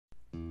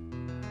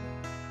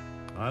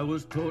I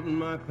was toting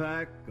my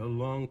pack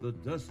along the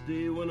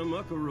dusty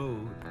Winnemucca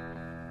road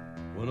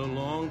when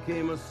along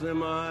came a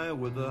semi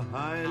with a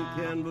high-end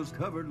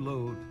canvas-covered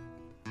load.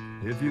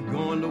 If you're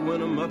going to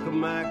Winnemucca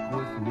Mac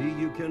with me,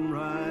 you can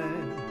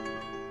ride.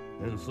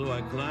 And so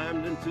I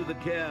climbed into the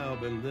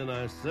cab and then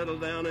I settled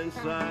down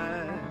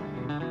inside.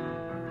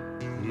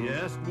 He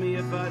asked me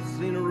if I'd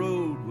seen a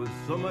road with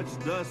so much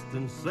dust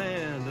and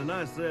sand, and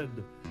I said,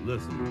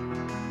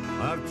 listen,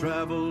 I've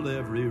traveled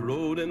every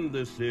road in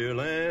this here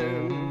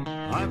land.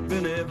 I've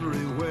been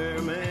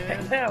everywhere,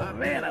 man. Oh,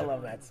 man, I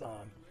love that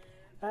song.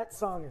 That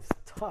song is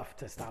tough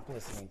to stop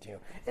listening to.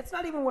 It's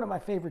not even one of my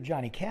favorite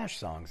Johnny Cash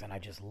songs, and I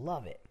just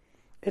love it.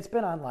 It's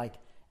been on, like,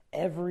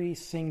 every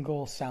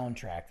single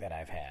soundtrack that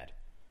I've had.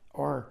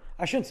 Or,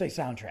 I shouldn't say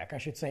soundtrack. I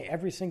should say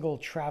every single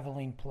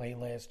traveling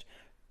playlist,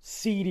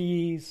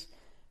 CDs,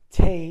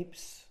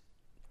 tapes,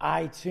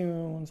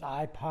 iTunes,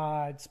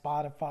 iPod,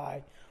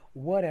 Spotify,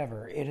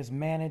 whatever. It has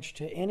managed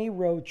to any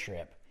road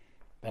trip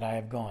that I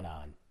have gone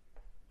on.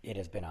 It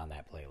has been on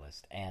that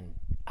playlist. And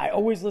I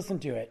always listen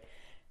to it.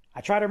 I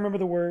try to remember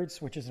the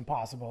words, which is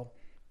impossible.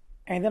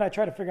 And then I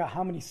try to figure out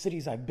how many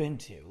cities I've been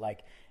to.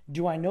 Like,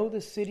 do I know the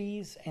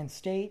cities and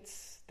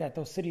states that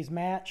those cities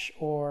match?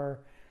 Or,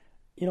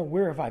 you know,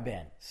 where have I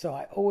been? So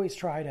I always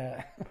try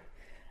to...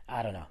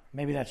 I don't know.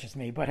 Maybe that's just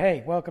me. But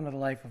hey, welcome to the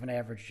Life of an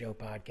Average Joe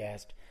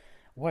podcast.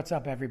 What's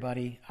up,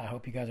 everybody? I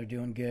hope you guys are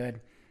doing good.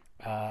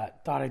 Thought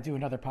I'd do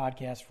another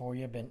podcast for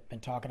you. Been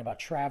talking about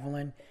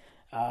traveling.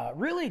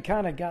 Really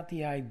kind of got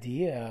the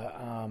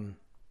idea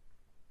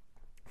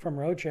from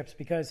road trips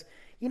because,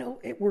 you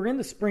know, we're in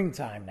the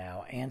springtime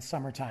now and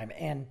summertime.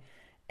 And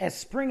as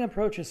spring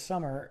approaches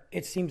summer,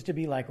 it seems to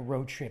be like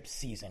road trip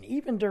season.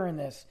 Even during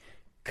this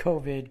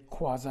COVID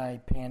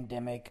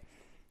quasi-pandemic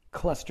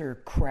cluster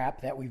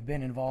crap that we've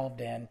been involved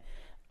in,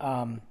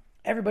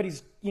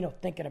 everybody's, you know,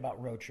 thinking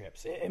about road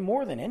trips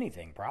more than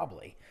anything,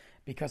 probably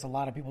because a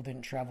lot of people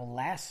didn't travel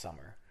last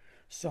summer.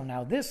 So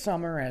now this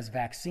summer, as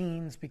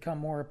vaccines become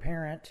more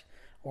apparent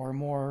or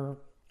more,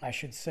 I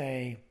should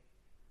say,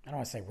 I don't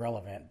want to say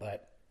relevant,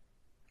 but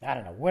I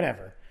don't know,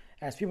 whatever.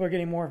 As people are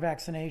getting more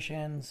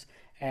vaccinations,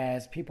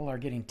 as people are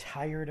getting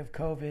tired of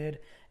COVID,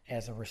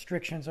 as the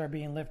restrictions are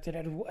being lifted,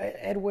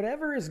 and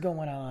whatever is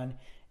going on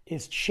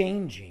is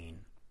changing,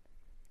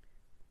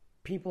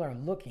 people are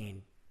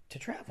looking to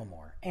travel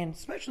more, and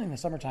especially in the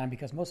summertime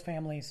because most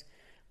families,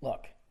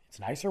 look, it's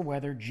nicer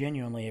weather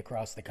genuinely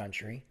across the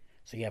country,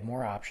 so you have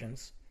more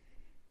options.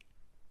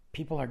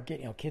 People are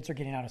getting, you know, kids are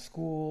getting out of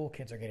school,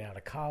 kids are getting out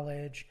of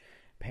college,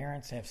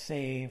 parents have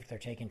saved, they're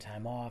taking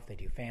time off, they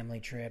do family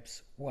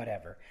trips,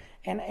 whatever.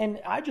 And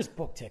I just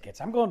booked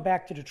tickets. I'm going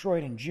back to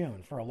Detroit in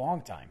June for a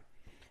long time.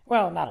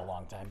 Well, not a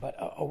long time, but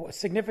a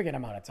significant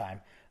amount of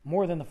time,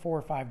 more than the 4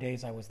 or 5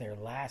 days I was there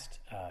last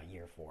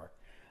year for.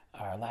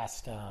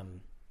 Last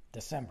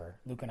December,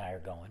 Luke and I are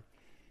going.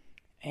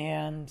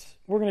 And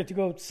we're going to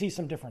go see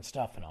some different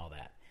stuff and all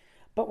that.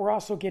 But we're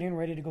also getting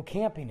ready to go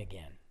camping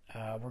again.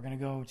 We're going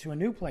to go to a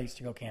new place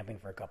to go camping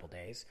for a couple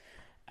days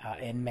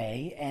in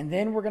May. And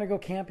then we're going to go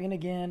camping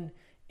again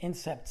in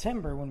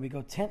September when we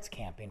go tent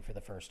camping for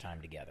the first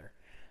time together.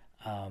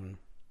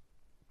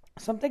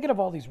 So I'm thinking of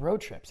all these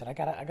road trips. And I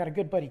got a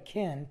good buddy,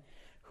 Ken,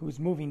 who's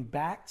moving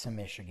back to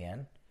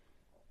Michigan.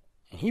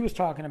 And he was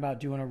talking about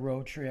doing a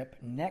road trip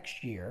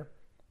next year,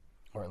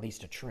 or at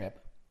least a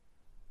trip,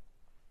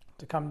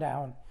 to come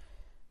down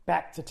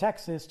back to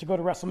Texas to go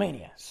to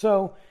WrestleMania.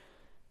 So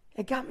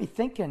it got me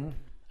thinking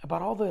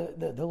about all the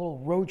little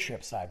road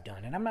trips I've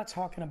done. And I'm not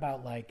talking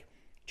about like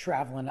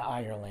traveling to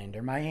Ireland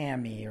or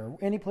Miami or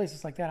any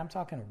places like that. I'm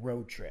talking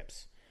road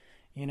trips,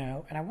 you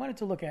know. And I wanted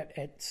to look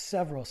at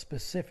several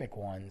specific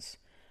ones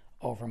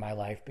over my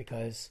life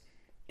because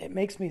it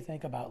makes me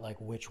think about like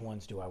which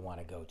ones do I want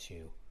to go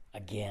to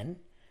again?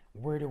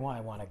 Where do I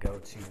want to go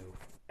to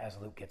as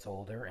Luke gets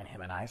older and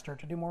him and I start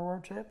to do more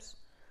road trips?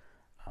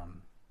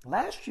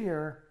 Last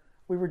year,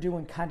 we were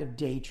doing kind of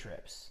day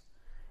trips.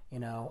 You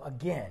know,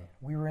 again,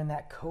 we were in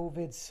that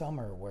COVID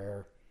summer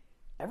where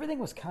everything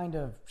was kind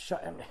of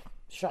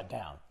shut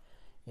down.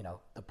 You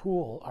know, the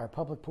pool, our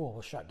public pool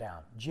was shut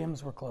down.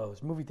 Gyms were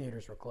closed. Movie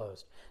theaters were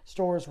closed.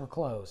 Stores were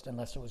closed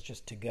unless it was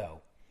just to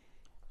go.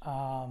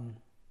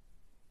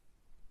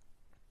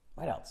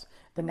 What else?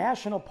 The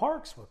national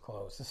parks were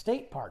closed. The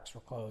state parks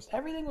were closed.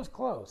 Everything was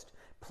closed.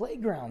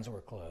 Playgrounds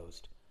were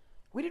closed.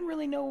 We didn't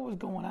really know what was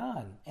going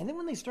on. And then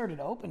when they started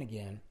to open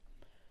again,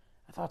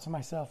 I thought to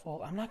myself,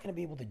 well, I'm not going to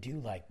be able to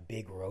do like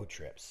big road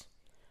trips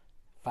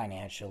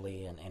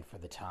financially and for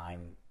the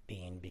time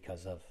being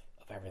because of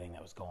everything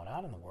that was going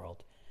on in the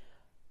world.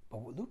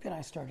 But Luke and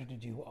I started to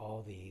do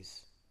all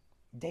these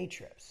day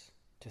trips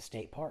to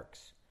state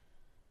parks.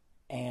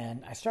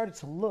 And I started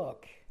to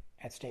look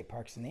at state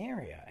parks in the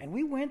area. And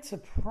we went to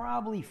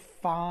probably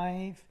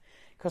 5,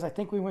 because I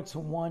think we went to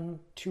 1,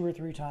 2 or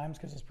 3 times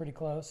because it's pretty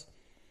close.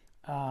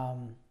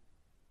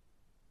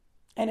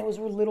 And it was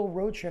a little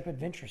road trip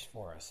adventures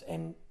for us.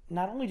 And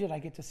not only did I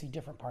get to see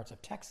different parts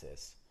of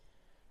Texas,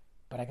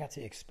 but I got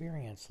to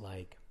experience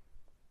like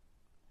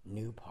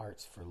new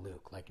parts for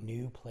Luke, like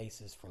new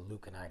places for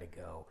Luke and I to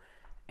go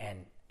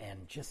and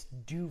just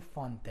do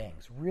fun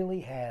things,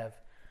 really have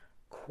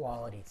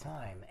quality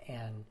time.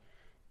 And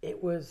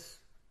it was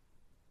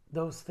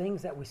those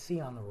things that we see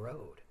on the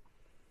road.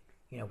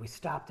 You know, we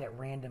stopped at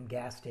random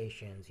gas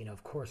stations. You know,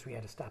 of course, we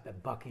had to stop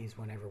at Buc-ee's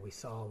whenever we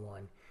saw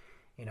one.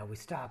 You know, we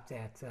stopped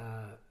at,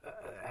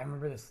 I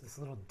remember this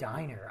little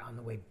diner on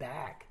the way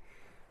back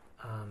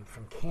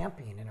from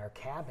camping in our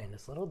cabin,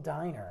 this little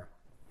diner.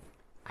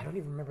 I don't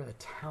even remember the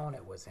town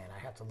it was in. I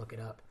have to look it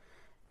up.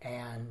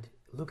 And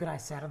Luke and I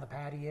sat on the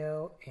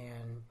patio,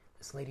 and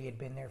this lady had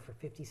been there for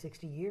 50,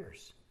 60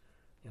 years.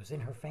 It was in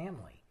her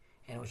family.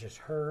 And it was just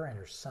her and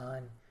her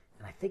son,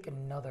 and I think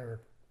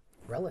another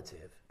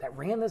relative that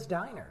ran this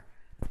diner.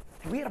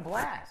 And we had a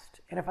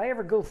blast. And if I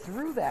ever go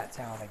through that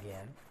town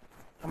again,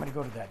 I'm going to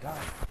go to that diner.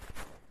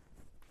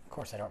 Of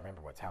course, I don't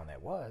remember what town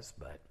that was,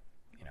 but,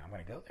 you know, I'm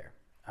going to go there.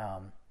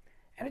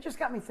 And it just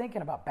got me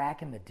thinking about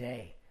back in the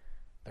day,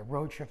 the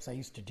road trips I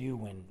used to do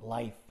when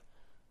life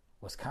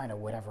was kind of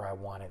whatever I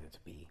wanted it to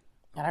be.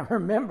 And I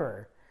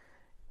remember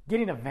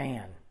getting a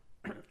van.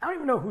 I don't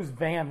even know whose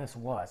van this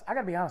was. I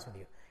got to be honest with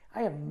you.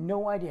 I have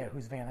no idea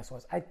whose van this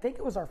was. I think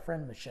it was our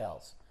friend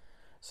Michelle's.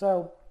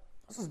 So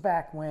this was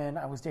back when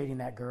I was dating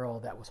that girl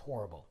that was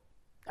horrible.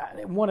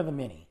 One of the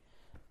many.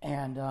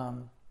 And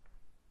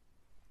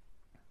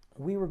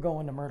we were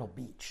going to Myrtle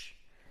Beach.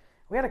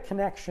 We had a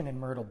connection in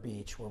Myrtle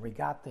Beach where we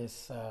got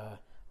this,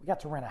 we got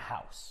to rent a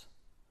house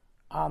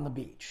on the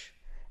beach.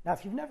 Now,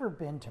 if you've never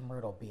been to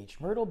Myrtle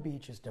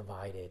Beach is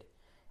divided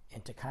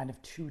into kind of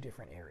two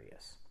different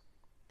areas.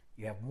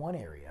 You have one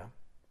area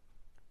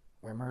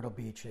where Myrtle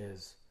Beach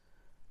is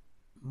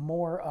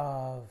more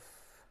of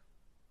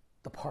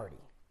the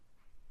party.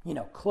 You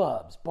know,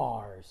 clubs,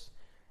 bars,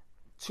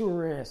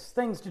 tourists,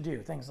 things to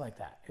do, things like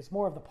that. It's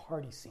more of the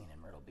party scene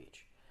in Myrtle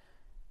Beach.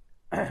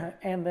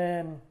 And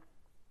then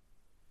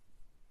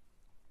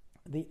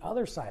the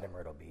other side of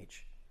Myrtle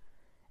Beach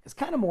is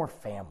kind of more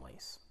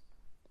families.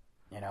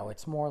 You know,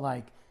 it's more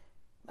like,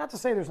 not to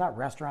say there's not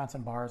restaurants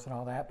and bars and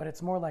all that, but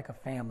it's more like a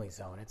family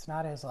zone. It's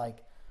not as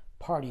like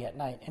party at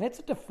night. And it's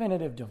a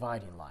definitive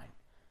dividing line.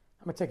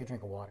 I'm going to take a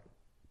drink of water.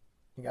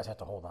 You guys have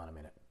to hold on a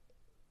minute.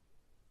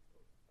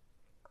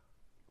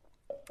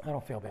 I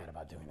don't feel bad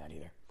about doing that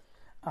either.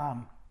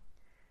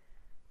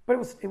 But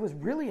it was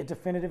really a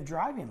definitive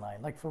driving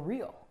line, like for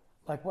real.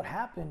 Like what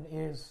happened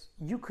is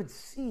you could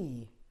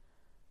see,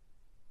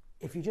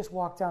 if you just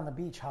walk down the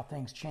beach, how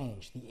things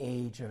change, the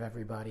age of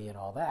everybody and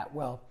all that.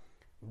 Well,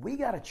 we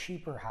got a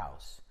cheaper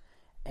house,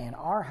 and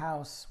our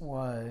house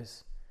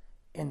was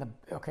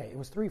it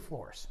was 3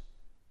 floors.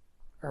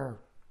 Or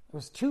it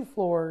was 2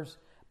 floors,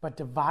 but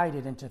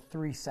divided into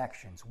 3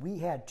 sections. We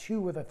had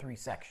 2 of the 3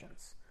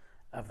 sections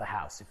of the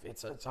house.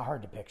 It's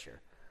hard to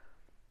picture.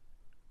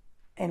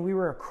 And we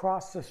were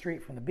across the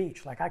street from the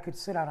beach. Like I could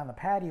sit out on the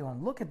patio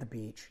and look at the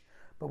beach,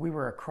 but we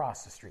were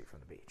across the street from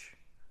the beach.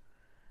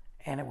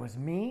 And it was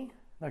me,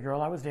 the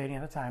girl I was dating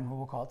at the time, who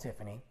we'll call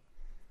Tiffany,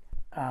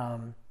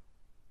 our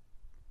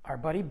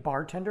buddy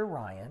bartender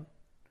Ryan.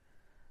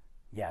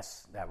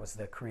 Yes, that was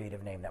the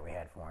creative name that we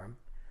had for him.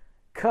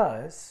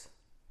 Cuz,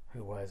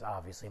 who was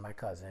obviously my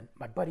cousin,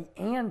 my buddy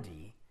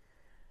Andy,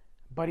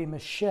 buddy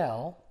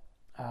Michelle,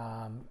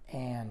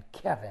 and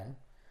Kevin,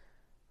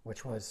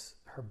 which was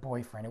her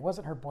boyfriend. It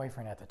wasn't her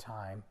boyfriend at the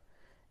time.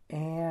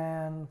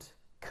 And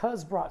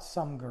Cuz brought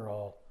some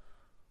girl.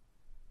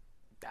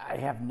 I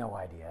have no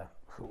idea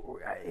who.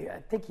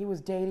 I think he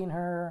was dating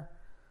her,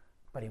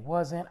 but he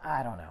wasn't.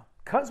 I don't know.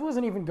 Cuz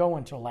wasn't even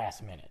going till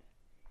last minute.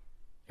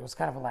 It was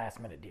kind of a last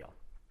minute deal.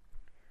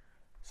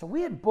 So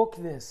we had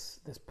booked this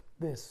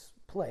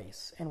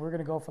place, and we're going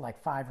to go for like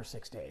 5 or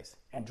 6 days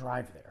and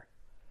drive there.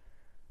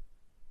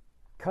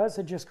 Cuz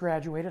had just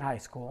graduated high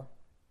school.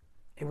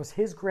 It was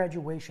his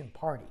graduation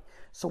party.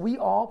 So we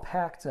all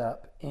packed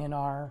up in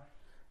our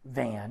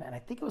van, and I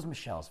think it was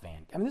Michelle's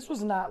van. I mean, this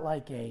was not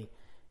like a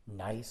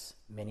nice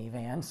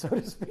minivan, so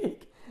to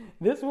speak.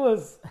 This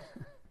was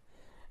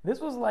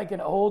like an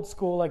old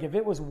school, like if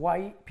it was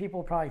white, people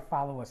would probably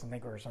follow us and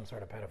think we were some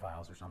sort of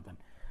pedophiles or something.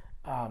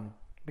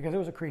 Because it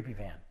was a creepy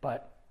van.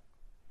 But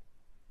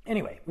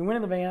anyway, we went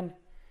in the van,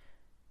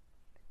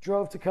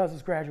 drove to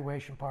Cuz's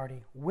graduation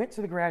party, went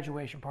to the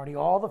graduation party,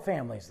 all the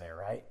families there,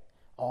 right?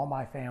 All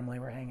my family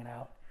were hanging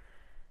out.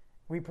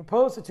 We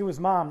proposed it to his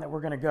mom that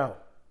we're going to go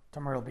to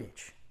Myrtle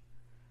Beach.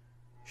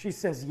 She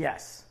says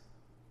yes.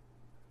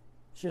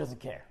 She doesn't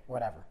care,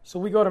 whatever. So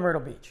we go to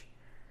Myrtle Beach.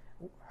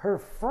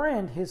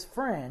 His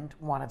friend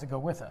wanted to go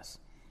with us,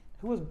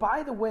 who was,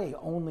 by the way,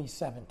 only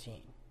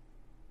 17.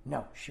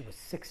 No, she was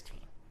 16.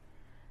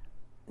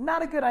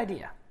 Not a good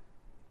idea,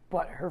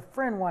 but her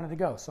friend wanted to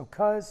go. So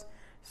Cuz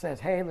says,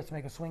 hey, let's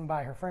make a swing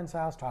by her friend's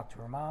house, talk to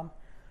her mom.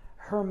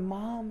 Her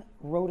mom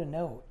wrote a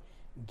note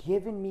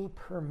giving me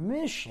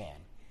permission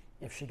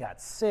if she got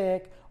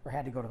sick or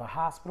had to go to the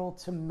hospital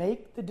to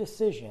make the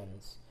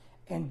decisions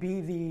and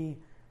be the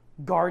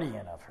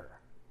guardian of her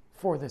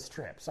for this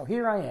trip. So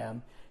here I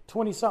am,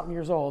 20-something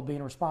years old,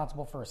 being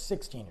responsible for a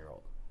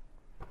 16-year-old.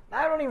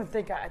 I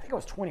think I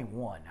was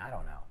 21. I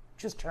don't know.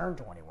 Just turned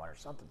 21 or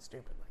something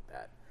stupid like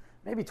that.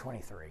 Maybe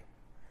 23.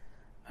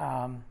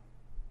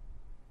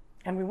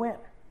 And we went.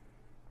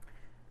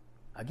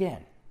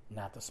 Again,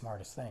 not the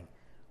smartest thing.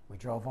 We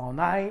drove all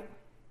night.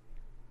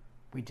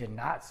 We did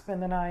not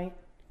spend the night.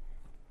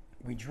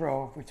 We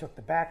drove. We took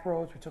the back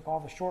roads. We took all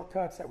the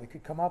shortcuts that we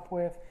could come up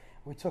with.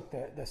 We took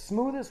the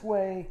smoothest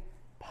way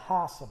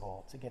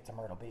possible to get to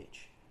Myrtle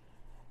Beach.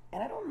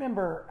 And I don't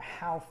remember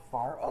how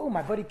far. Oh,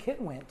 my buddy Ken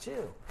went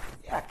too.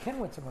 Yeah, Ken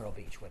went to Myrtle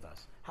Beach with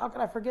us. How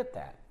could I forget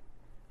that?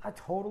 I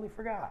totally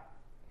forgot.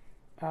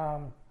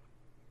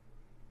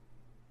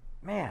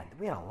 Man,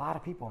 we had a lot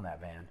of people in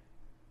that van.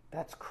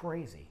 That's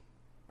crazy.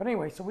 But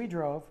anyway, so we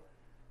drove.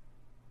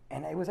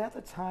 And it was at the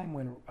time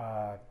when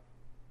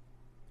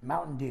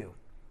Mountain Dew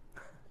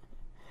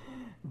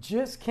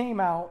just came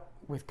out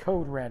with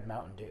Code Red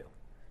Mountain Dew.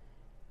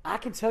 I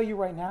can tell you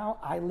right now,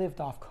 I lived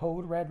off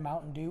Code Red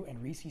Mountain Dew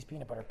and Reese's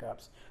Peanut Butter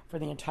Cups for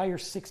the entire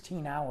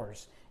 16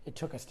 hours it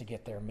took us to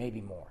get there, maybe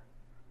more.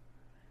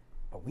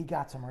 But we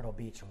got to Myrtle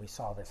Beach and we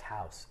saw this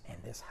house,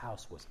 and this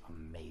house was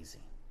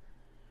amazing.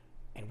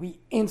 And we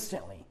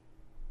instantly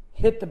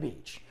hit the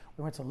beach.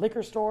 We went to the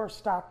liquor store,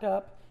 stocked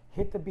up,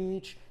 hit the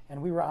beach, and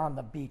we were on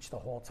the beach the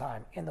whole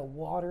time. And the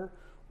water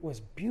was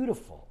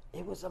beautiful.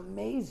 It was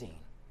amazing.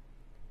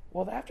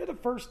 Well, after the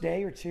first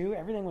day or two,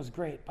 everything was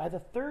great. By the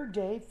third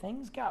day,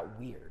 things got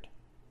weird.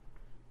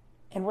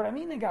 And what I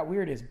mean they got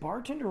weird is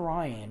bartender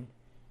Ryan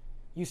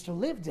used to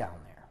live down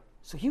there.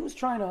 So he was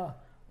trying to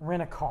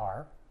rent a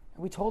car.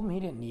 And we told him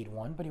he didn't need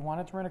one, but he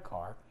wanted to rent a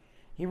car.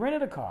 He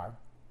rented a car.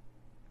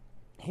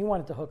 He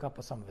wanted to hook up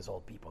with some of his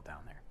old people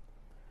down there.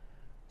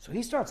 So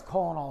he starts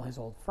calling all his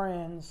old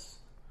friends,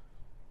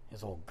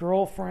 his old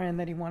girlfriend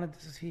that he wanted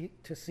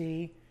to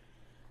see.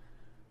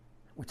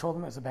 We told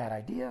him it was a bad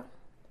idea.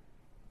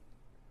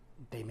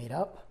 They meet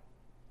up.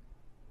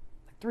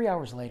 Like 3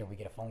 hours later, we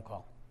get a phone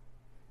call.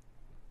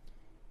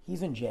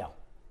 He's in jail.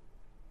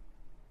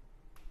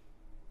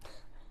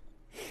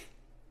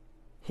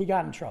 He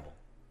got in trouble.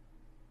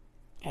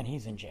 And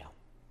he's in jail.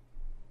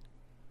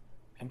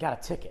 And got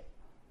a ticket,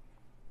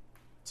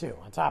 too,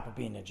 on top of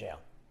being in jail.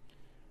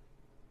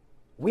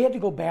 We had to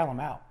go bail him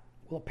out.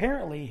 Well,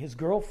 apparently his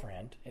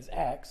girlfriend, his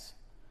ex,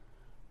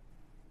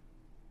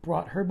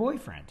 brought her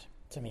boyfriend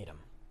to meet him.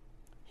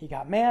 He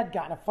got mad,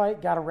 got in a fight,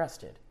 got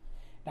arrested.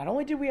 Not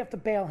only did we have to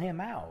bail him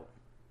out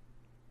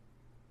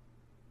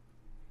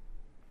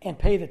and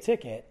pay the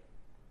ticket,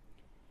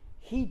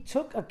 he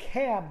took a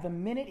cab the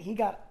minute he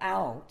got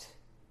out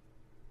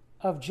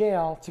of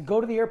jail to go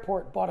to the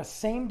airport, bought a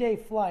same-day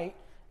flight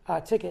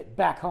ticket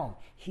back home.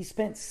 He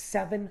spent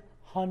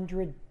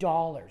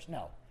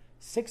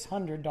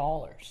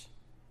 $600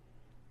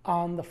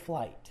 on the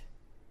flight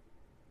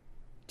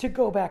to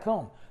go back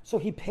home. So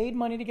he paid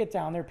money to get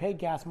down there, paid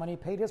gas money,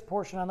 paid his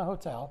portion on the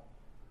hotel,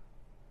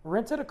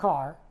 rented a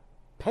car,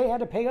 had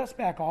to pay us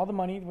back all the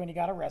money when he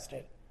got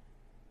arrested,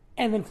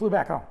 and then flew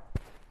back home.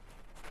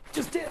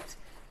 Just dipped.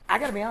 I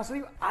got to be honest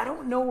with you, I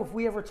don't know if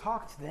we ever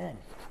talked then.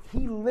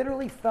 He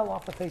literally fell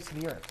off the face of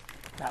the earth.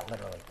 Not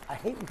literally. I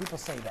hate when people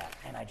say that,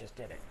 and I just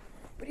did it.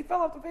 But he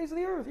fell off the face of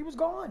the earth. He was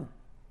gone.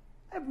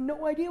 I have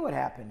no idea what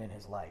happened in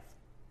his life.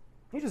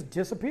 He just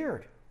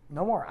disappeared.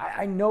 No more.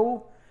 I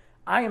know,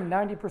 I am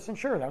 90%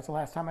 sure that was the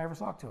last time I ever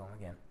talked to him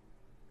again.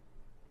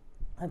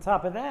 On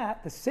top of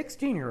that, the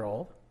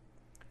 16-year-old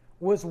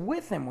was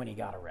with him when he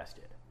got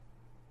arrested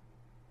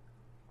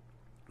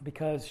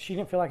because she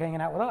didn't feel like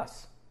hanging out with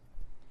us.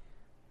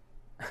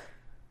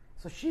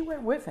 So she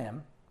went with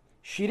him.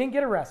 She didn't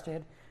get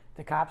arrested.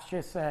 The cops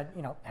just said,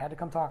 had to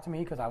come talk to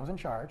me because I was in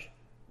charge,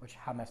 which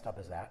how messed up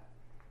is that?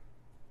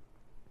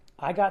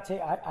 I got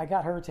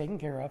her taken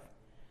care of.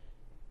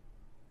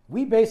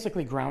 We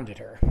basically grounded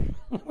her.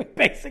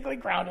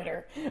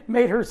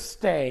 Made her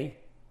stay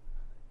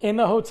in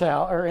the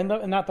hotel, or in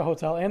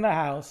the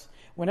house.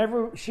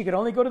 Whenever she could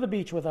only go to the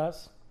beach with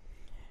us,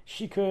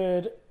 she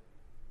could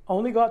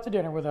only go out to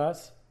dinner with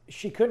us.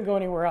 She couldn't go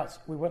anywhere else.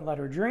 We wouldn't let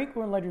her drink. We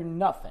wouldn't let her do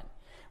nothing.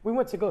 We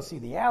went to go see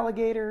the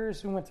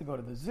alligators. We went to go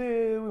to the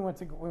zoo. We went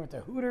to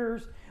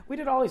Hooters. We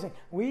did all these things.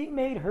 We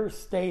made her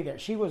stay there.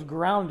 She was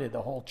grounded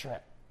the whole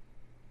trip.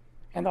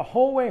 And the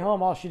whole way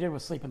home, all she did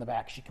was sleep in the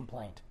back. She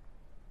complained.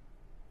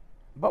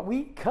 But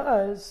we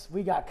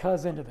got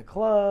Cuz into the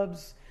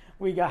clubs.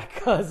 We got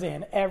Cuz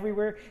in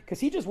everywhere.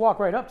 Because he just walked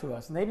right up to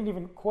us, and they didn't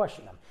even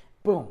question him.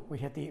 Boom, we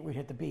hit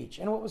the beach.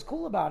 And what was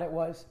cool about it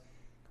was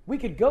we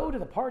could go to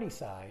the party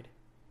side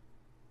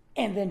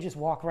and then just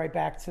walk right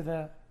back to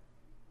the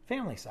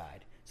family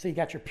side. So you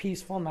got your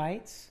peaceful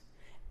nights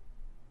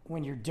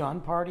when you're done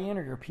partying,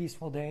 or your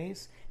peaceful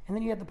days, and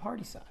then you had the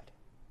party side.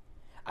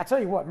 I tell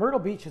you what, Myrtle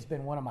Beach has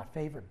been one of my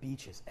favorite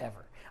beaches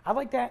ever. I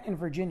like that in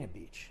Virginia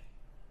Beach.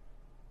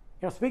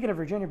 Speaking of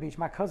Virginia Beach,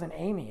 my cousin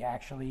Amy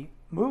actually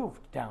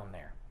moved down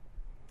there.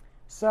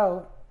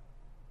 So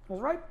it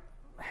was right,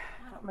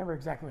 I don't remember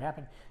exactly what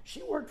happened.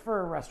 She worked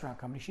for a restaurant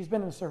company. She's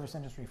been in the service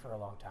industry for a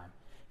long time.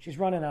 She's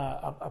running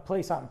a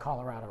place out in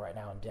Colorado right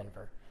now in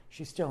Denver.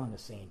 She's still in the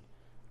scene.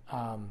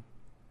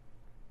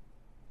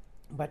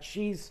 But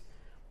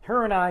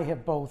her and I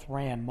have both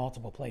ran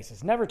multiple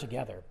places, never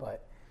together,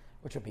 but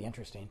which would be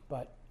interesting.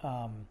 But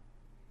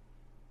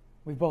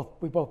We've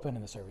both been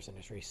in the service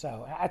industry,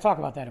 so I talk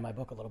about that in my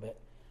book a little bit.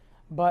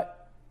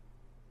 But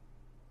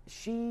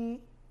she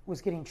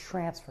was getting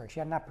transferred. She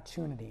had an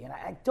opportunity, and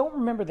I don't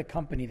remember the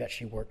company that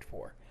she worked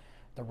for,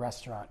 the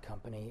restaurant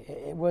company.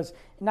 It was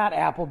not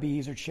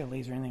Applebee's or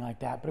Chili's or anything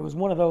like that, but it was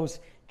one of those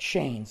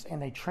chains,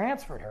 and they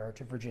transferred her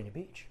to Virginia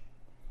Beach.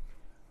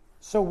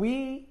 So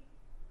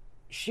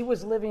she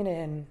was living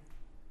in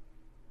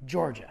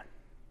Georgia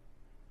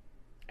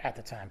at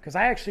the time, because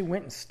I actually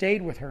went and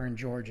stayed with her in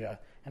Georgia,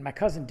 and my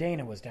cousin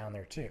Dana was down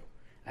there too.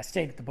 I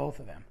stayed with the both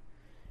of them.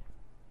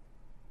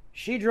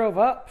 She drove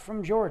up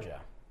from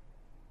Georgia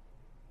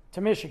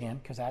to Michigan,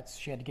 because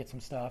she had to get some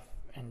stuff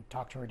and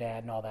talk to her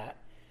dad and all that.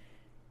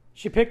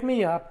 She picked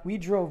me up. We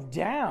drove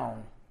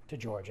down to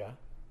Georgia,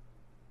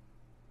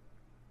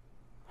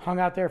 hung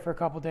out there for a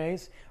couple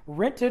days,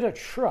 rented a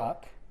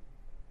truck.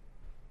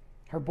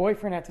 Her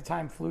boyfriend at the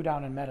time flew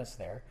down and met us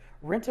there,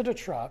 rented a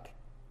truck,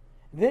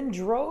 then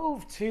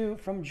drove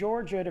from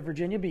Georgia to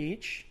Virginia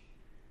Beach.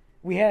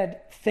 We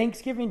had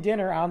Thanksgiving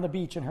dinner on the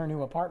beach in her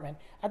new apartment.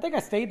 I think I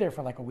stayed there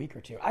for like a week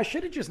or two. I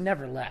should have just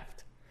never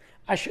left.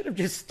 I should have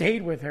just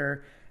stayed with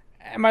her,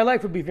 and my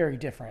life would be very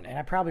different. And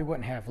I probably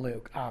wouldn't have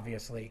Luke,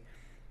 obviously,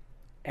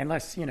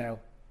 unless,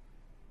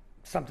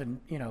 something,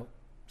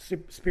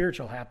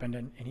 spiritual happened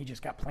and he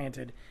just got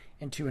planted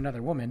into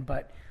another woman.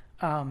 But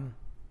I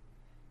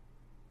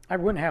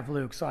wouldn't have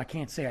Luke, so I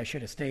can't say I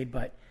should have stayed.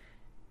 But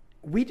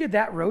we did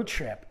that road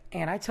trip,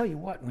 and I tell you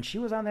what, when she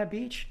was on that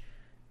beach,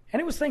 and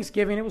it was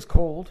Thanksgiving, it was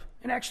cold,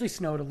 it actually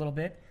snowed a little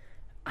bit,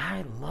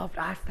 I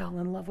fell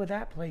in love with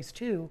that place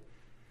too.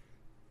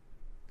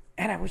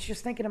 And I was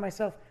just thinking to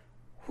myself,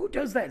 who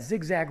does that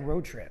zigzag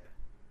road trip?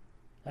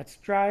 Let's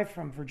drive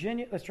from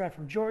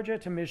Georgia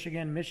to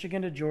Michigan,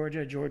 Michigan to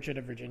Georgia, Georgia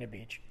to Virginia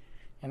Beach.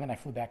 And then I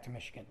flew back to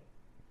Michigan.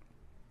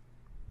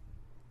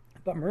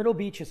 But Myrtle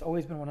Beach has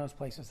always been one of those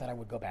places that I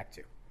would go back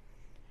to.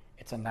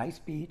 It's a nice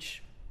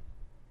beach.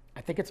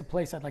 I think it's a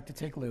place I'd like to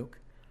take Luke.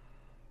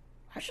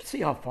 I should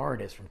see how far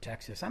it is from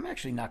Texas. I'm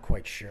actually not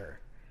quite sure.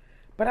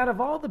 But out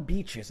of all the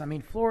beaches,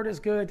 Florida's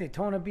good.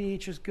 Daytona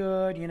Beach is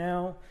good,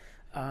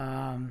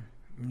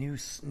 New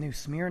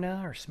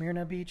Smyrna or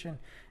Smyrna Beach.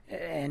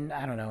 And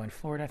I don't know, in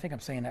Florida, I think I'm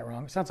saying that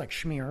wrong. It sounds like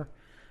Schmear.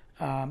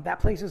 That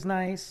place is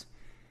nice.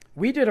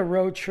 We did a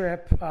road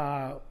trip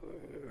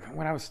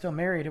when I was still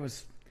married. It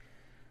was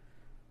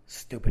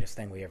stupidest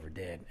thing we ever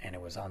did, and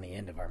it was on the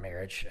end of our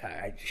marriage.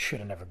 I should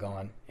have never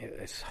gone. It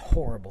was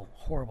horrible,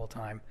 horrible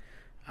time.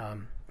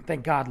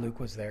 Thank God Luke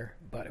was there,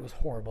 but it was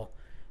horrible.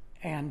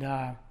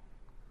 And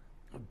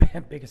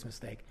biggest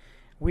mistake.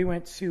 We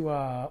went to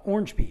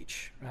Orange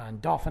Beach on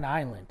Dauphin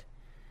Island,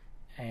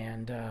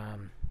 and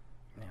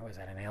was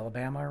that in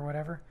Alabama or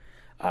whatever?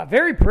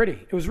 Very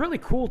pretty. It was really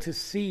cool to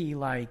see,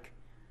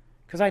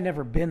 because I'd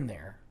never been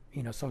there,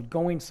 so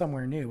going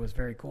somewhere new was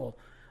very cool.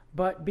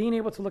 But being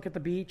able to look at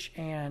the beach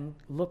and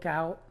look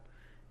out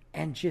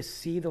and just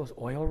see those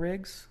oil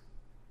rigs,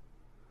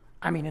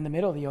 in the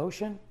middle of the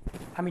ocean.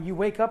 You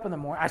wake up in the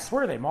morning. I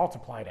swear they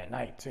multiplied at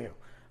night too.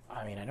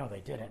 I know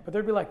they didn't, but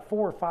there'd be 4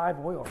 or 5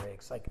 oil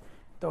rigs,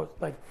 those,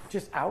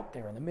 just out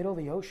there in the middle of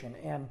the ocean.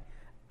 And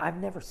I've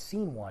never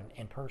seen one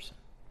in person.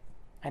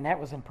 And that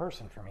was in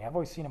person for me. I've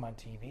always seen them on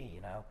TV,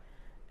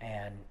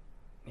 and,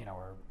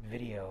 or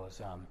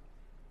videos.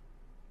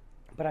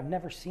 But I've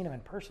never seen them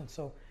in person.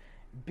 So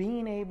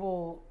being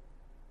able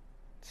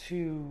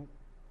to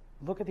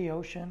look at the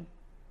ocean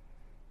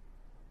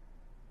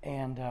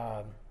and,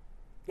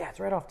 it's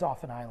right off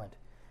Dauphin Island,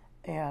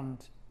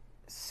 and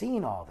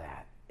seeing all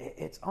that,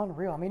 it's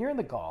unreal. You're in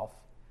the Gulf,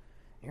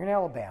 you're in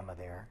Alabama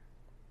there,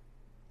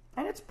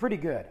 and it's pretty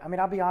good.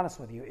 I'll be honest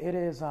with you. It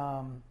is,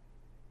 I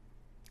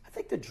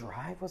think the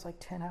drive was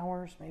 10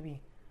 hours,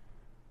 maybe.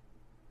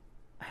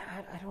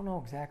 I don't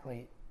know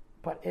exactly.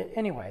 But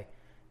anyway,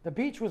 the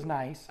beach was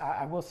nice.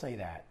 I will say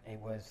that. There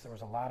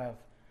was a lot of,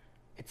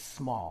 it's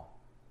small.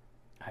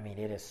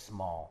 It is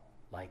small.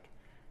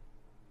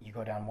 You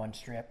go down one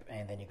strip,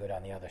 and then you go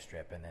down the other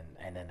strip, and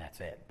then that's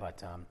it.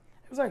 But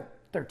it was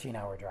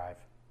 13-hour drive.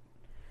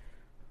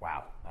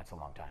 Wow, that's a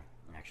long time,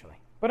 actually.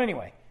 But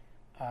anyway,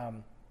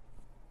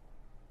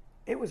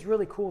 it was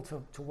really cool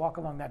to walk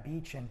along that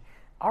beach, and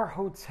our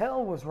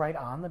hotel was right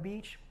on the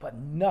beach, but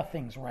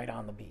nothing's right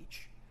on the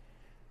beach.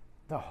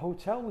 The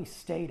hotel we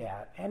stayed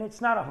at, and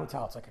it's not a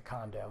hotel, it's like a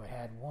condo. It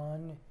had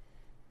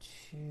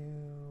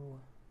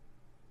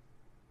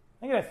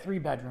 3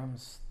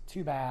 bedrooms,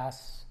 2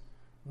 baths,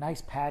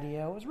 nice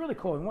patio. It was really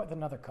cool. We went with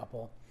another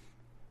couple.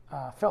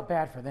 Felt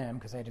bad for them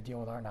because they had to deal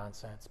with our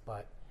nonsense,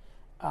 but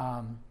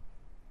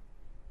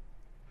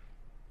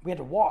we had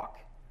to walk.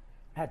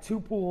 Had 2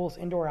 pools,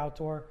 indoor,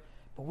 outdoor,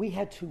 but we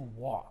had to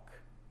walk.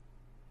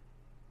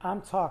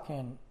 I'm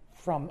talking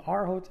from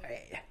our hotel.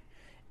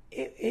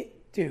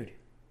 Dude,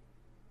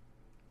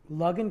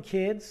 lugging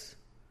kids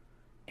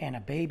and a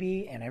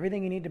baby and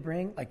everything you need to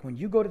bring. When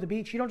you go to the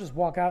beach, you don't just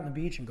walk out on the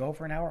beach and go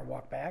for an hour and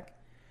walk back.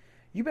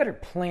 You better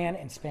plan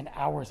and spend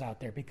hours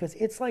out there, because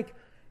it's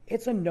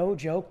a no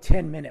joke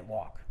 10-minute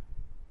walk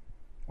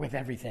with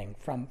everything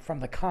from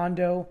the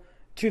condo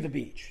to the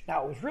beach.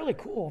 Now, it was really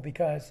cool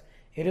because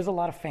it is a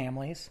lot of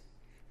families.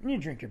 You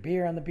drink your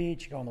beer on the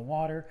beach, you go in the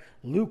water.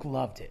 Luke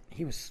loved it.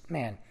 He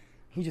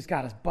just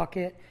got his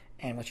bucket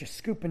and was just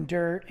scooping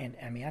dirt. And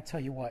I mean, I tell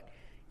you what,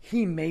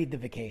 he made the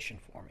vacation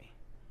for me.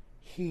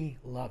 He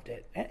loved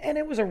it. And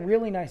it was a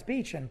really nice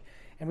beach. And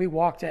we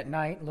walked at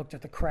night and looked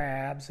at the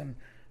crabs and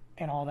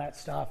all that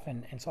stuff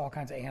and saw all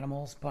kinds of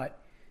animals. But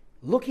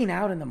looking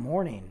out in the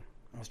morning,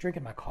 I was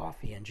drinking my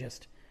coffee and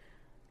just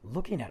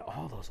looking at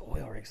all those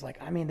oil rigs.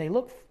 Like, I mean, they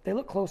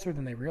look closer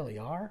than they really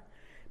are.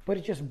 But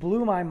it just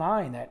blew my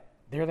mind that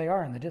there they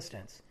are in the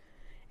distance.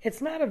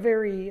 It's not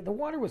the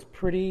water was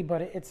pretty,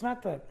 but it's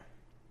not I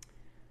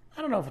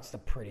don't know if it's the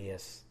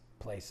prettiest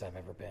place I've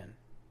ever been.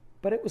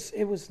 But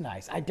it was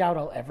nice. I doubt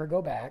I'll ever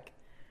go back.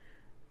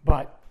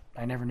 But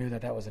I never knew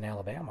that was in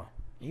Alabama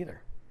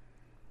either.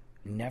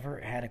 Never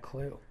had a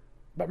clue.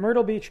 But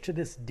Myrtle Beach to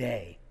this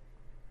day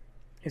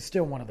is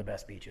still one of the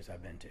best beaches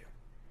I've been to.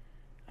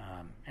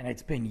 And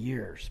it's been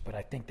years, but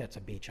I think that's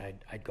a beach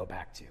I'd go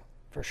back to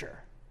for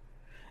sure.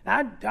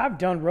 Now, I've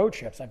done road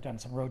trips. I've done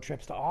some road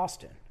trips to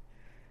Austin.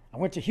 I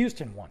went to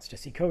Houston once to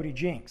see Cody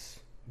Jinks.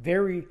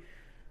 Very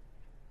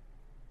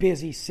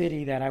busy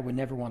city that I would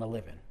never want to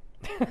live in.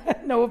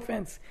 No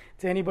offense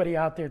to anybody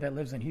out there that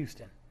lives in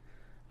Houston.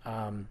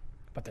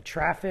 But the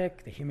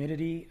traffic, the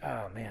humidity,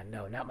 oh man,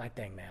 no, not my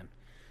thing, man.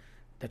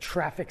 The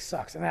traffic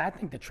sucks. And I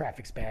think the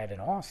traffic's bad in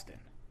Austin.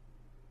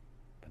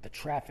 But the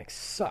traffic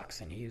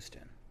sucks in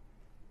Houston.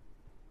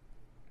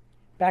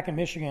 Back in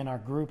Michigan, our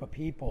group of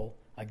people,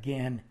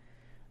 again,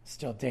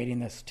 still dating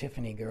this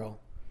Tiffany girl.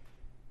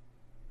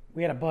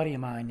 We had a buddy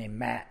of mine named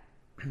Matt.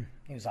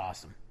 He was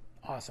awesome.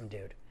 Awesome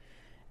dude.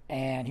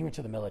 And he went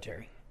to the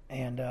military.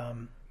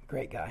 And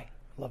great guy.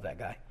 Love that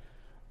guy.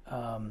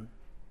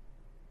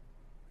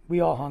 We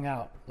all hung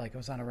out. Like, it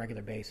was on a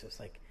regular basis.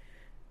 Like,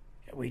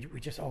 we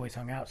just always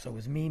hung out. So it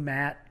was me,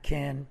 Matt,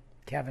 Ken,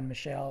 Kevin,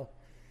 Michelle,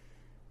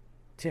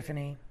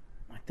 Tiffany.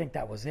 I think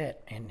that was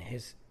it. And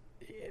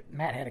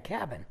Matt had a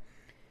cabin.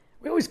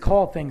 We always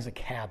call things a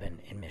cabin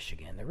in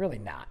Michigan. They're really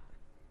not.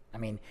 I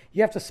mean,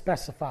 you have to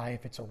specify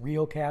if it's a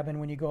real cabin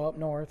when you go up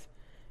north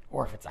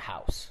or if it's a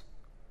house.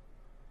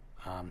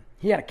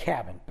 He had a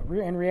cabin, but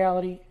in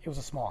reality, it was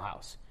a small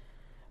house.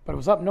 But it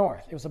was up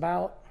north. It was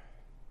about,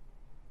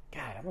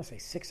 I want to say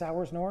 6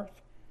 hours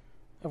north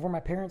of where my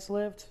parents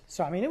lived.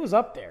 So, I mean, it was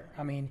up there.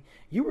 I mean,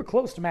 you were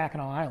close to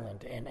Mackinac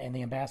Island and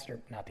the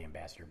not the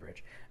Ambassador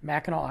Bridge,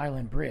 Mackinac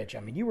Island Bridge. I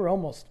mean, you were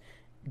almost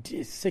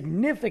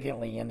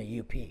significantly in the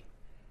UP.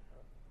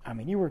 I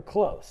mean, you were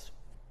close.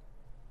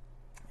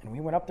 And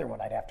we went up there one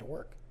night after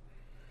work.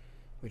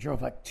 We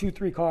drove like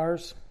 2-3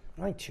 cars,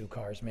 I think 2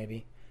 cars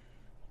maybe,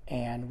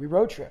 and we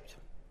road tripped.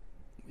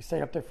 We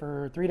stayed up there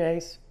for 3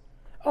 days.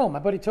 Oh, my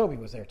buddy Toby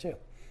was there too.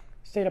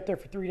 Stayed up there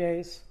for 3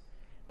 days.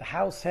 The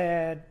house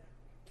had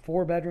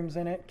 4 bedrooms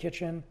in it,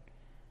 kitchen,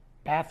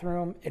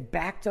 bathroom. It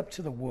backed up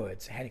to the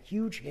woods. It had a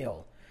huge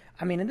hill.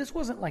 I mean, and this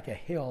wasn't like a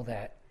hill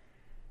that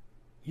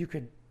you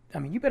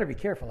better be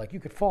careful. Like, you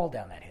could fall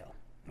down that hill.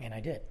 And I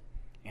did.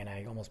 And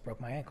I almost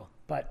broke my ankle.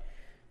 But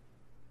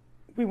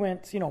we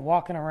went,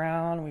 walking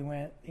around. We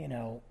went,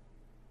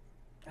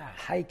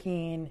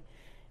 hiking. It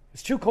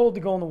was too cold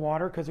to go in the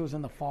water because it was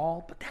in the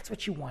fall. But that's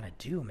what you want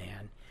to do,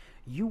 man.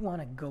 You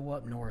want to go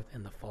up north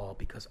in the fall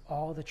because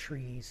all the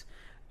trees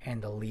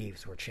and the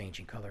leaves were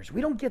changing colors.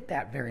 We don't get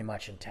that very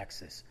much in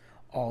Texas,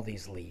 all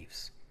these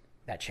leaves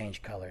that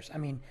change colors. I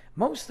mean,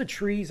 most of the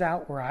trees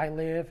out where I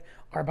live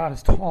are about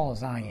as tall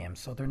as I am,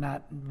 so they're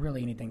not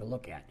really anything to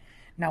look at.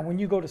 Now, when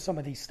you go to some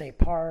of these state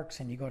parks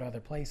and you go to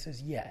other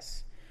places,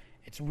 yes,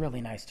 it's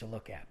really nice to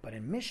look at. But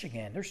in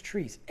Michigan, there's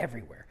trees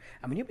everywhere.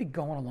 I mean, you'll be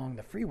going along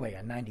the freeway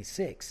on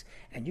 96,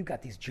 and you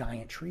got these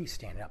giant trees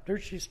standing up.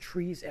 There's just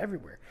trees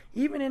everywhere.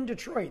 Even in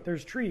Detroit,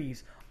 there's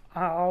trees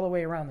all the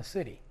way around the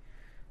city.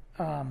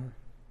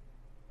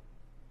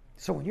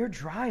 So when you're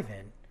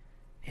driving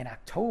in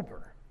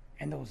October,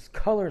 and those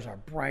colors are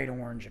bright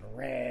orange and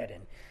red,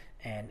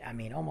 and I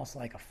mean, almost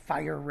like a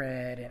fire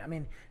red, and I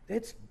mean,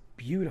 it's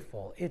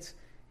beautiful.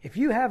 If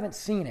you haven't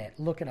seen it,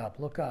 look it up.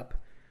 Look up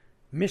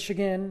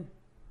Michigan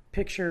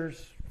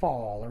pictures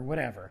fall or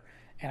whatever.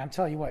 And I'm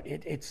telling you what,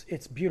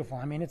 it's beautiful.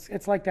 I mean,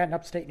 it's like that in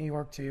upstate New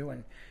York too,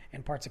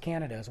 and parts of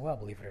Canada as well,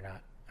 believe it or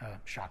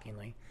not,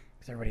 shockingly,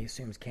 because everybody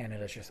assumes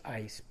Canada is just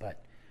ice,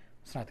 but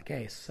it's not the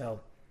case. So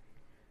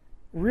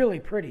really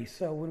pretty.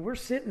 So when we're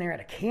sitting there at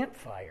a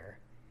campfire,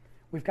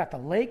 we've got the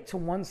lake to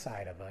one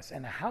side of us,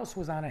 and the house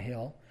was on a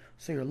hill,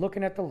 so you're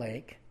looking at the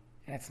lake,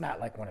 and it's not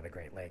like one of the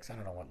Great Lakes. I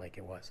don't know what lake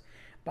it was.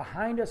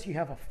 Behind us, you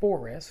have a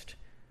forest,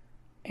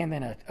 and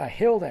then a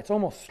hill that's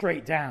almost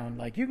straight down.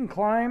 Like, you can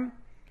climb,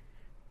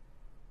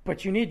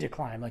 but you need to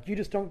climb. Like, you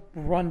just don't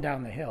run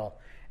down the hill.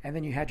 And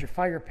then you had your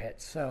fire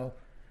pit. So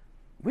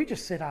we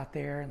just sit out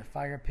there in the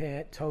fire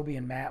pit. Toby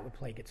and Matt would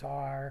play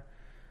guitar.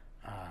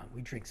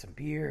 We drink some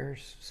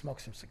beers, smoke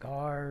some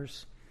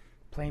cigars,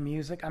 play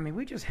music. I mean,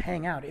 we just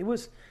hang out. It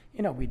was,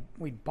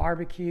 we'd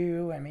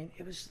barbecue. I mean,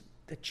 it was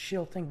the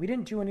chill thing. We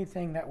didn't do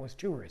anything that was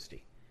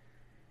touristy.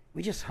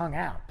 We just hung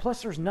out.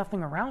 Plus, there's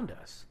nothing around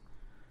us.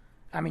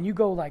 I mean, you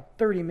go like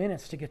 30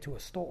 minutes to get to a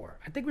store.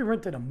 I think we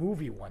rented a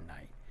movie one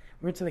night.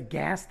 We went to the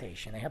gas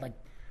station. They had like,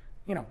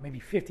 maybe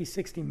 50,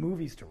 60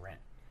 movies to rent.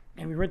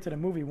 And we rented a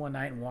movie one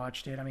night and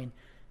watched it. I mean,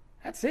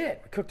 that's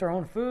it. We cooked our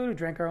own food, we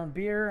drank our own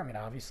beer. I mean,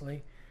 obviously.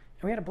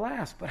 And we had a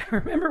blast. But I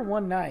remember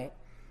one night,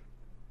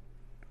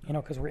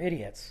 because we're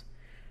idiots,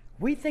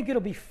 we think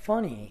it'll be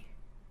funny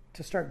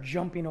to start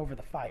jumping over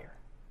the fire.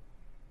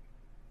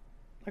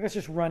 Like, let's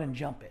just run and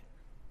jump it.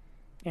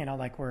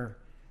 Like we're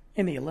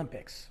in the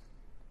Olympics.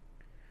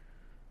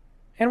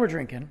 And we're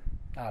drinking,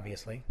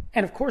 obviously.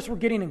 And of course, we're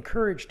getting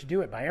encouraged to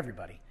do it by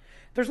everybody.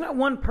 There's not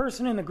one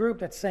person in the group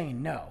that's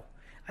saying no.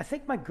 I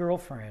think my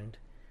girlfriend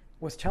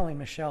was telling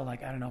Michelle,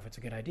 like, I don't know if it's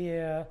a good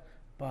idea,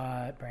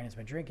 but Brandon's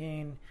been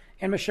drinking.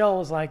 And Michelle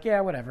was like,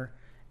 yeah, whatever.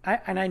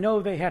 I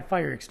know they had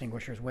fire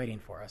extinguishers waiting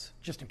for us,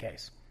 just in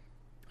case.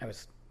 I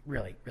was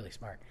really, really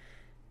smart.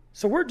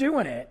 So we're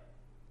doing it,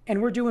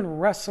 and we're doing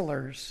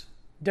wrestlers,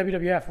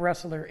 WWF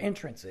wrestler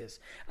entrances.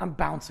 I'm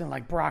bouncing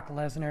like Brock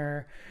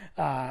Lesnar.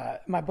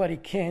 My buddy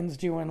Ken's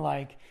doing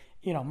like,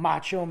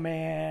 Macho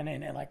Man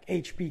and like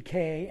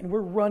HBK. And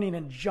we're running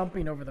and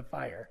jumping over the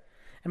fire.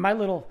 And my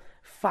little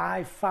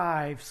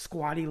 5'5"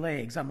 squatty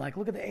legs, I'm like,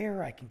 look at the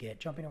air I can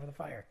get jumping over the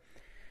fire.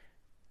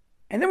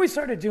 And then we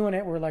started doing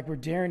it. We're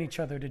daring each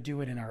other to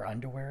do it in our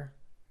underwear.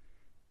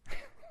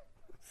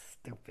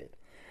 Stupid.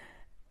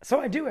 So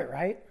I do it,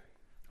 right?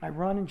 I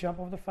run and jump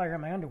over the fire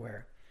in my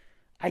underwear.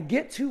 I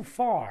get too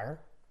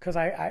far because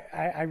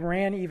I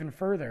ran even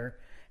further,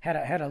 had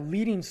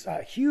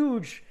a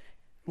huge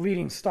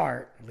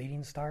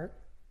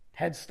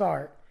head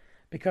start,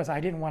 because I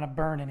didn't want to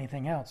burn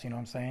anything else, you know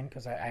what I'm saying?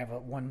 Because I have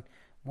one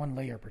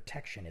layer of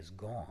protection is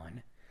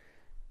gone.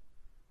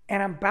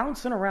 And I'm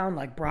bouncing around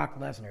like Brock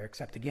Lesnar,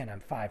 except again, I'm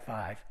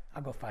 5'5".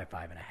 I'll go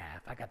 5'5" and a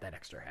half. I got that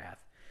extra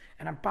half.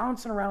 And I'm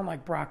bouncing around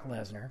like Brock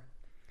Lesnar.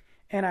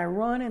 And I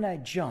run and I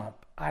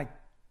jump. I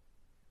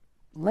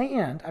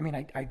land,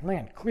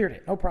 cleared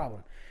it, no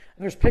problem.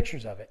 There's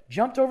pictures of it.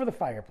 Jumped over the the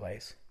fire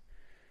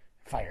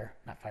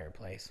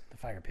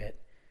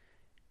pit.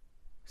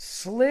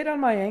 Slid on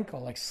my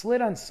ankle,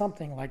 slid on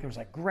something, like there was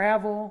like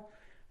gravel,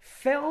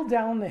 fell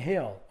down the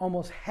hill,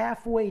 almost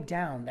halfway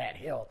down that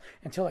hill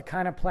until it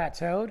kind of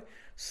plateaued,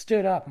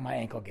 stood up, and my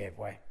ankle gave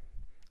way.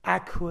 I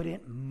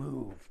couldn't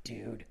move,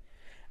 dude.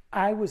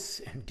 I don't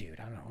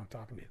know who I'm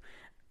talking to.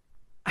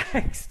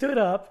 I stood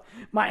up,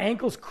 my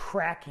ankle's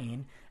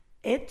cracking,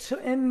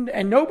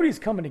 and nobody's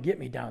coming to get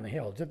me down the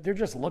hill. They're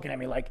just looking at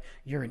me like,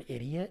 you're an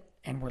idiot,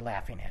 and we're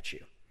laughing at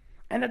you.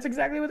 And that's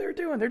exactly what they're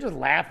doing. They're just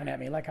laughing at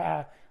me like,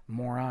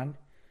 moron.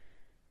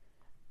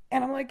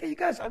 And I'm like, hey, you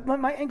guys,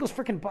 my ankle's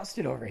freaking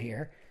busted over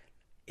here.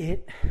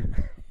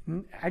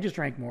 I just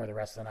drank more the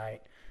rest of the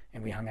night,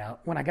 and we hung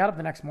out. When I got up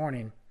the next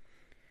morning,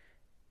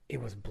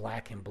 it was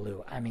black and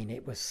blue. I mean,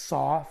 it was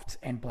soft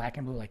and black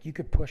and blue. Like, you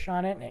could push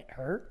on it, and it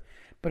hurt.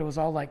 But it was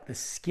all like, the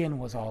skin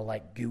was all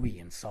like gooey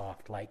and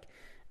soft. Like,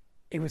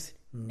 it was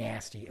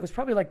nasty. It was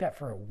probably like that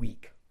for a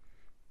week.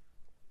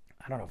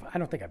 I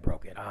don't think I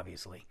broke it,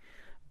 obviously.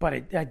 But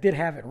I did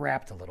have it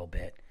wrapped a little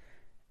bit.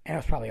 And it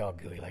was probably all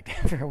gooey like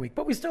that for a week.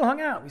 But we still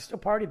hung out. We still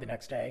partied the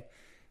next day.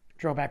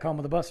 Drove back home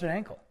with a busted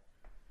ankle.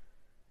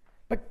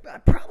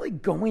 But probably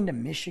going to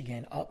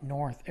Michigan up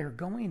north, or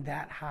going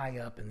that high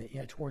up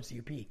towards the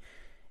UP,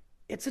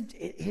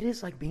 it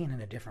is like being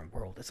in a different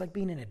world. It's like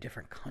being in a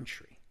different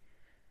country.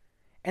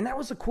 And that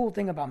was the cool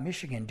thing about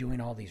Michigan,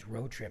 doing all these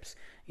road trips,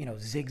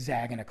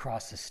 zigzagging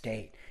across the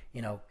state.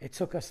 It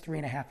took us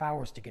 3.5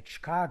 hours to get to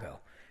Chicago.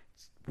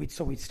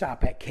 So we'd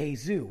stop at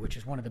Kazoo, which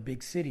is one of the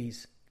big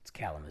cities. It's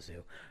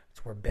Kalamazoo.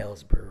 It's where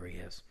Bell's Brewery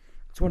is.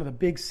 It's one of the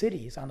big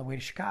cities on the way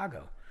to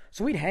Chicago.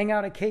 So we'd hang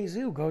out at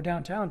Kazoo, go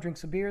downtown, drink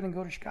some beer, then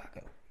go to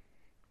Chicago.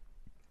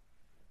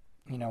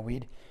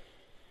 We'd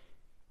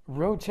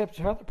road trip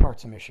to other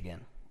parts of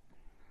Michigan.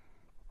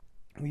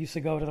 We used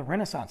to go to the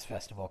Renaissance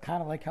Festival,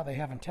 kind of like how they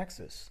have in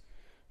Texas.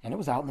 And it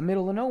was out in the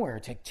middle of nowhere.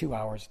 It'd take 2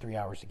 hours, 3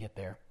 hours to get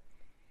there.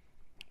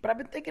 But I've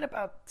been thinking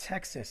about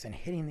Texas and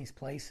hitting these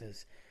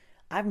places.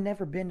 I've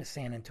never been to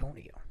San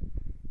Antonio.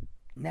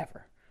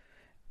 Never.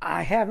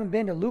 I haven't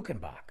been to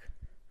Luckenbach.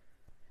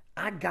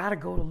 I got to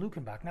go to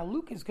Luckenbach. Now,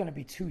 Luke is going to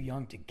be too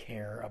young to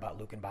care about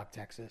Luckenbach,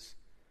 Texas,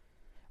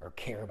 or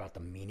care about the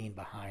meaning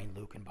behind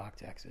Luckenbach,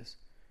 Texas.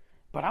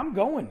 But I'm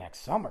going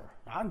next summer.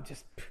 I'm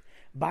just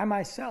by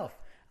myself.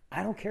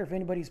 I don't care if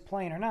anybody's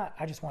playing or not.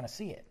 I just want to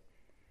see it.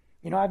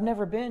 I've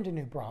never been to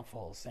New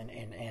Braunfels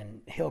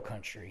and Hill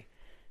Country.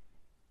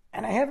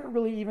 And I haven't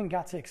really even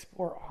got to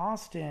explore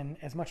Austin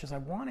as much as I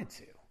wanted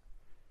to.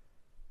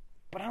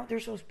 But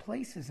there's those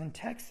places in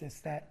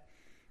Texas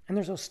and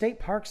there's those state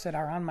parks that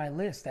are on my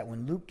list that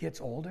when Luke gets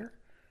older,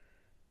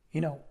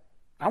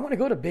 I want to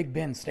go to Big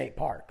Bend State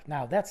Park.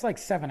 Now, that's like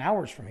 7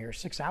 hours from here,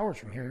 6 hours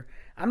from here.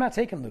 I'm not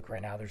taking Luke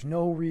right now. There's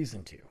no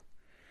reason to.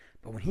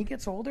 But when he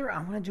gets older, I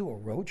want to do a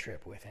road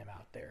trip with him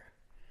out there.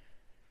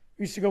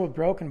 We used to go with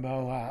Broken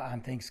Bow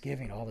on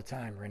Thanksgiving all the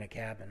time, rent a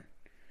cabin.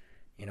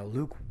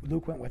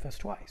 Luke went with us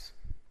twice.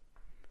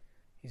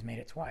 He's made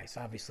it twice.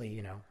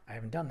 Obviously, I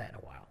haven't done that in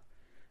a while.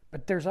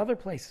 But there's other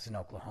places in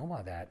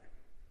Oklahoma that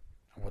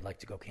I would like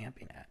to go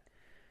camping at.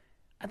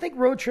 I think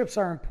road trips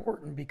are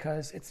important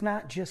because it's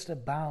not just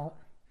about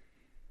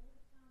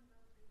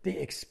the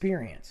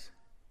experience.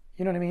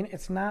 You know what I mean?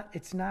 It's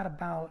not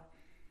about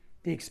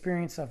the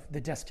experience of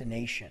the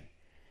destination.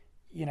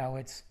 You know,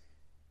 it's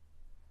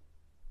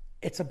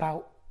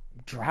about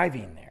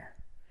driving there.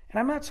 And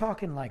I'm not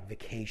talking like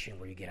vacation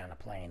where you get on a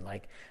plane.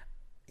 Like,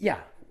 yeah,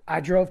 I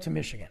drove to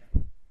Michigan.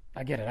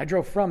 I get it. I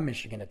drove from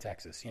Michigan to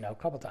Texas, a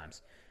couple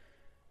times.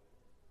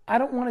 I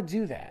don't want to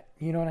do that.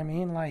 You know what I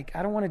mean? Like,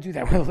 I don't want to do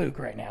that with Luke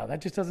right now.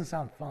 That just doesn't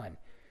sound fun.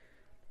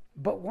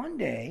 But one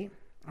day,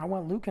 I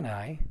want Luke and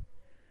I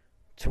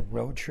to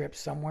road trip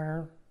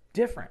somewhere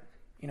different.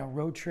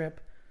 Road trip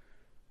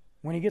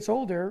when he gets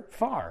older,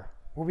 far,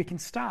 where we can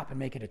stop and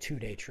make it a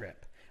 2-day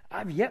trip.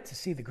 I've yet to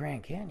see the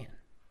Grand Canyon.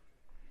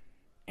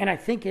 And I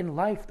think in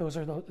life, those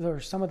are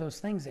some of those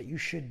things that you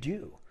should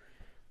do.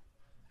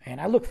 And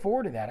I look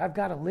forward to that. I've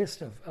got a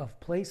list of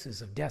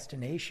places, of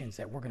destinations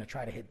that we're going to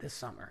try to hit this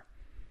summer.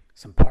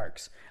 Some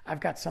parks.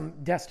 I've got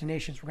some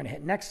destinations we're going to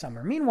hit next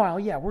summer. Meanwhile,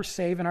 yeah, we're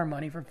saving our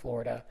money for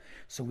Florida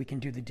so we can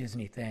do the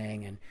Disney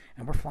thing.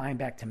 And we're flying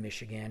back to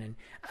Michigan. And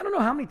I don't know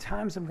how many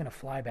times I'm going to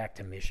fly back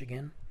to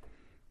Michigan.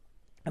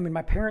 I mean,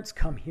 my parents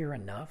come here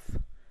enough.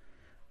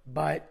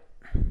 But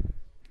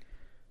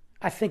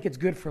I think it's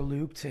good for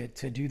Luke to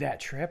do that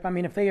trip. I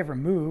mean, if they ever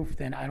move,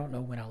 then I don't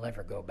know when I'll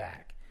ever go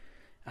back.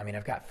 I mean,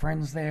 I've got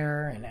friends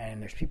there,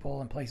 and there's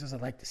people and places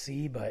I'd like to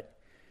see, but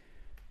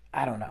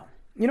I don't know.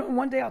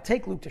 One day I'll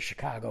take Luke to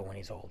Chicago when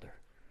he's older.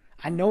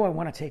 I know I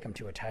want to take him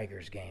to a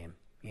Tigers game,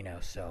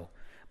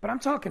 but I'm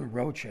talking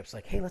road trips.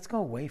 Like, hey, let's go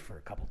away for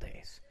a couple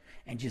days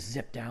and just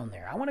zip down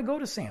there. I want to go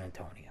to San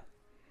Antonio.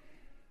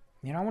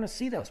 I want to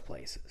see those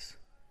places.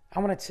 I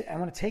want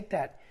to take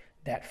that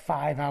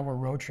 5-hour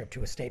road trip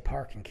to a state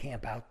park and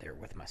camp out there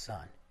with my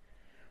son.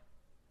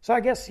 So I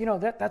guess,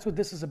 that's what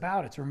this is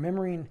about. It's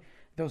remembering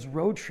those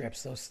road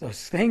trips,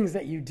 those things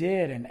that you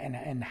did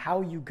and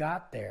how you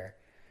got there.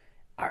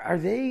 Are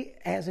they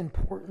as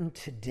important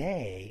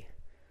today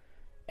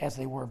as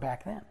they were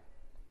back then?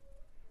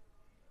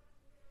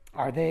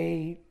 Are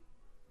they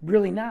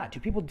really not? Do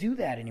people do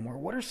that anymore?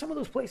 What are some of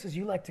those places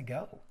you like to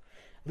go?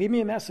 Leave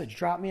me a message.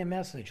 Drop me a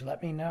message.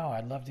 Let me know.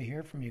 I'd love to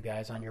hear from you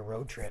guys on your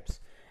road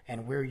trips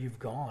and where you've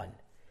gone.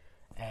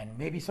 And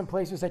maybe some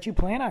places that you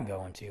plan on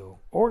going to.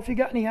 Or if you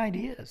got any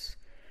ideas.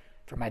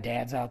 For my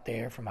dads out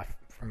there, for my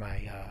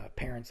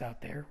parents out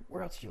there,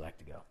 where else do you like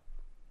to go?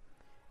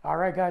 All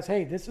right, guys.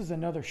 Hey, this is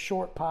another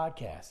short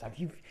podcast.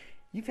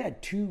 You've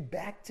had 2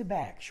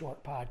 back-to-back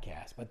short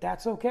podcasts, but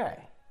that's okay.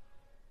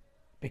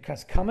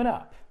 Because coming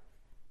up,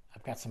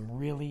 I've got some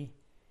really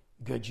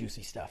good,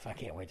 juicy stuff I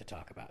can't wait to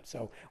talk about.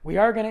 So we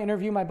are going to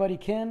interview my buddy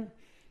Ken.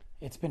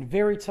 It's been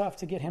very tough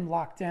to get him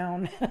locked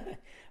down,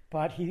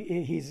 but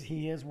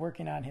he is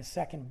working on his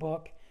second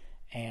book,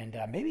 and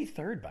maybe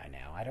third by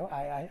now.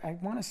 I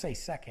want to say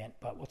second,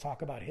 but we'll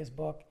talk about his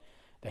book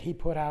that he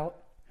put out,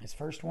 his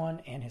first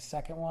one and his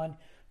second one.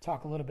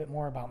 Talk a little bit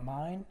more about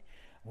mine.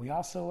 We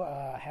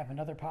also have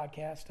another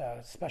podcast,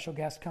 a special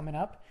guest coming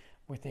up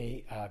with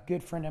a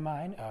good friend of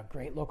mine, a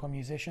great local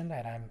musician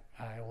that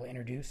I will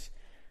introduce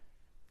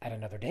at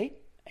another date.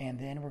 And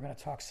then we're going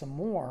to talk some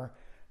more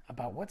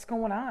about what's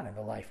going on in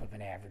the life of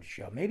an average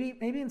Joe. Maybe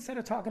instead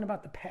of talking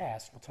about the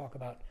past, we'll talk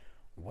about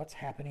what's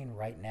happening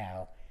right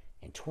now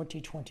in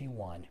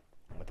 2021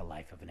 with the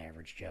life of an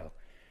average Joe.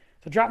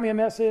 So drop me a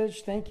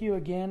message. Thank you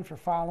again for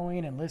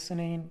following and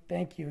listening.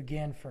 Thank you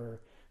again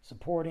for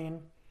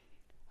supporting.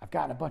 I've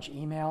gotten a bunch of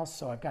emails,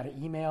 so I've got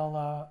an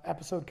email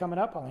episode coming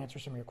up. I'll answer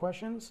some of your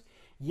questions.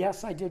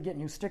 Yes, I did get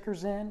new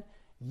stickers in.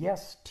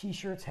 Yes,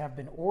 t-shirts have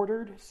been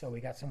ordered, so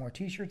we got some more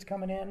t-shirts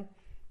coming in.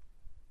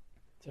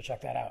 So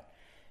check that out.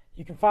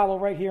 You can follow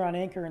right here on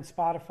Anchor and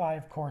Spotify,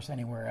 of course,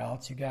 anywhere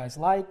else you guys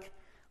like.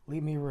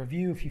 Leave me a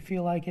review if you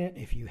feel like it,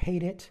 if you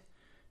hate it,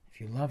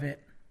 if you love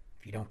it,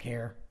 if you don't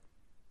care.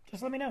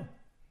 Just let me know.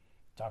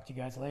 Talk to you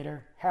guys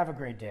later. Have a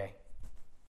great day.